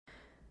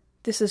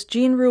This is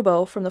Jean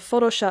Rubo from the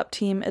Photoshop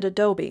team at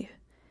Adobe.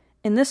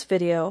 In this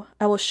video,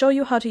 I will show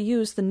you how to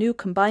use the new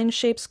Combine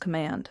Shapes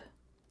command.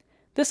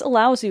 This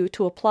allows you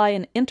to apply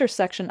an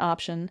intersection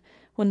option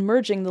when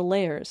merging the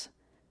layers.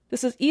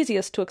 This is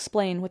easiest to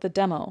explain with a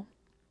demo.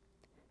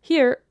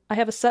 Here, I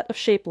have a set of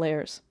shape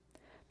layers.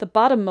 The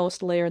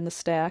bottommost layer in the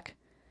stack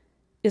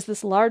is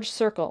this large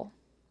circle,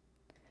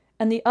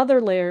 and the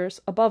other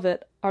layers above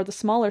it are the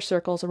smaller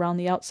circles around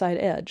the outside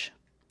edge.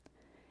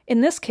 In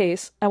this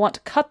case, I want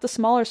to cut the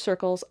smaller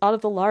circles out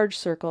of the large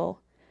circle,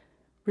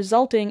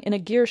 resulting in a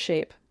gear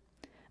shape.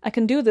 I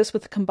can do this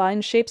with the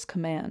Combine Shapes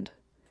command.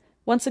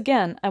 Once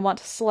again, I want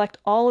to select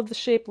all of the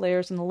shape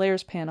layers in the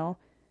Layers panel,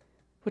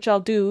 which I'll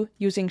do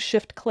using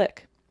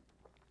Shift-click.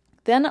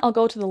 Then I'll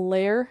go to the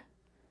Layer,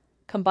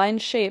 Combine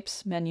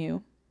Shapes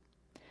menu.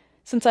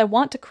 Since I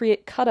want to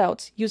create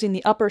cutouts using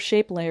the upper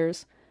shape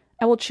layers,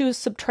 I will choose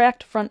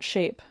Subtract Front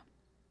Shape.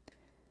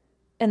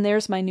 And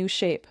there's my new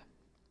shape.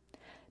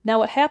 Now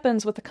what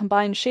happens with the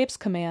Combine Shapes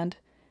command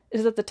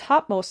is that the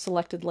topmost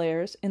selected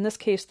layers, in this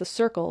case the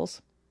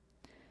circles,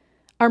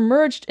 are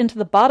merged into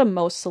the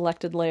bottommost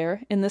selected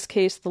layer, in this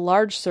case the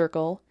large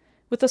circle,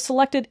 with the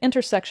selected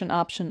intersection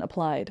option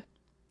applied.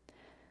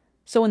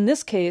 So in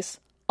this case,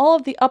 all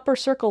of the upper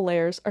circle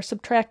layers are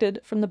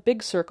subtracted from the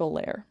big circle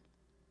layer.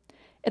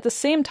 At the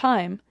same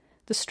time,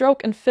 the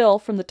stroke and fill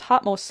from the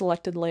topmost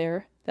selected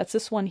layer, that's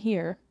this one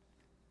here,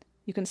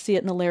 you can see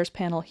it in the Layers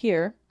panel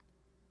here,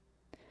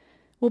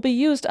 will be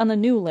used on the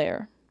new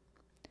layer.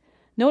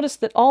 Notice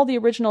that all the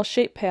original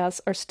shape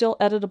paths are still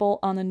editable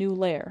on the new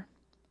layer.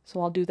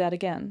 So I'll do that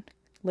again.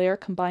 Layer,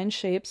 Combine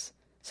Shapes,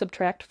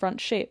 Subtract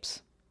Front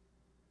Shapes.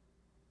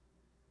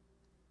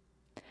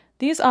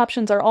 These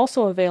options are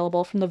also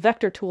available from the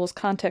Vector Tools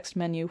context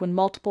menu when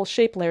multiple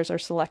shape layers are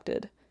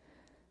selected.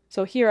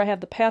 So here I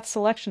have the Path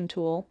Selection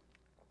tool.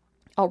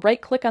 I'll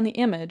right-click on the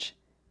image,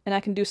 and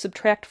I can do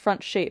Subtract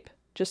Front Shape,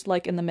 just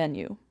like in the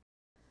menu.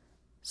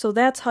 So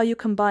that's how you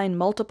combine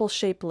multiple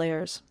shape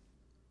layers.